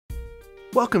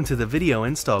Welcome to the video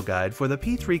install guide for the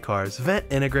P3 Cars Vent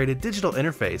Integrated Digital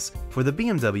Interface for the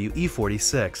BMW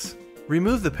E46.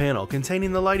 Remove the panel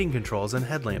containing the lighting controls and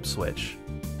headlamp switch.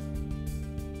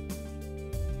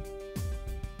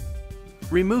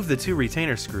 Remove the two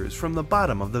retainer screws from the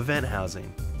bottom of the vent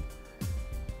housing.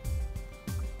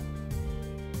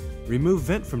 Remove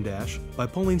vent from dash by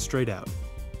pulling straight out.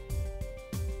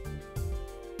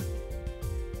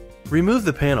 Remove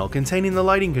the panel containing the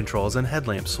lighting controls and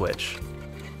headlamp switch.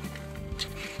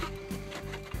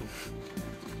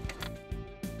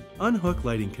 Unhook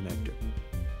lighting connector.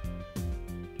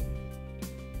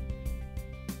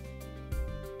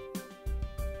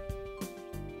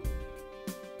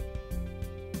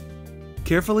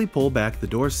 Carefully pull back the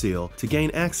door seal to gain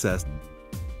access.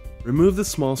 Remove the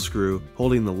small screw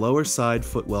holding the lower side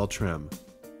footwell trim.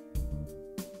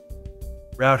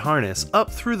 Route harness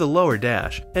up through the lower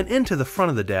dash and into the front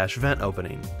of the dash vent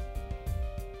opening.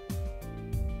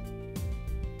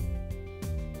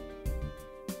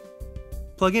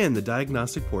 Plug in the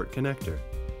diagnostic port connector.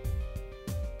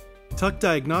 Tuck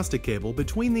diagnostic cable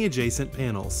between the adjacent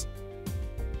panels.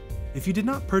 If you did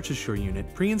not purchase your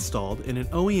unit pre-installed in an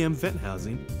OEM vent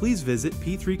housing, please visit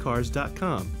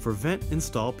p3cars.com for vent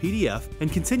install PDF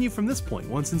and continue from this point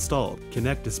once installed.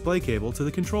 Connect display cable to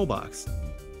the control box.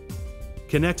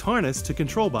 Connect harness to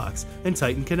control box and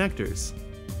tighten connectors.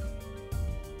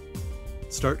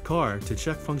 Start car to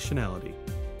check functionality.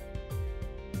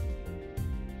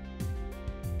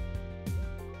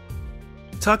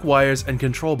 Tuck wires and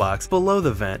control box below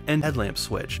the vent and headlamp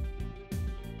switch.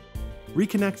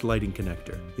 Reconnect lighting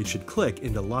connector. It should click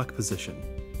into lock position.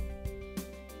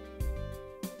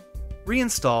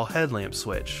 Reinstall headlamp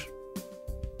switch.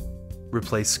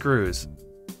 Replace screws.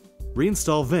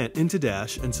 Reinstall vent into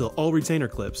dash until all retainer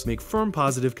clips make firm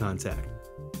positive contact.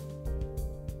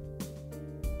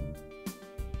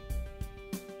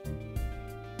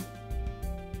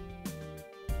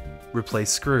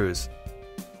 Replace screws.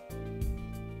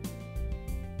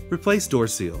 Replace door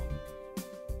seal.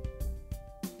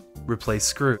 Replace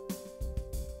screw.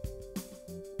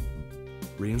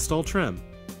 Reinstall trim.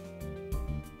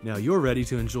 Now you're ready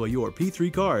to enjoy your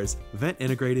P3 Cars Vent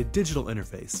Integrated Digital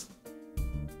Interface.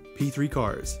 P3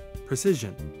 Cars.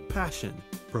 Precision, passion,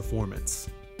 performance.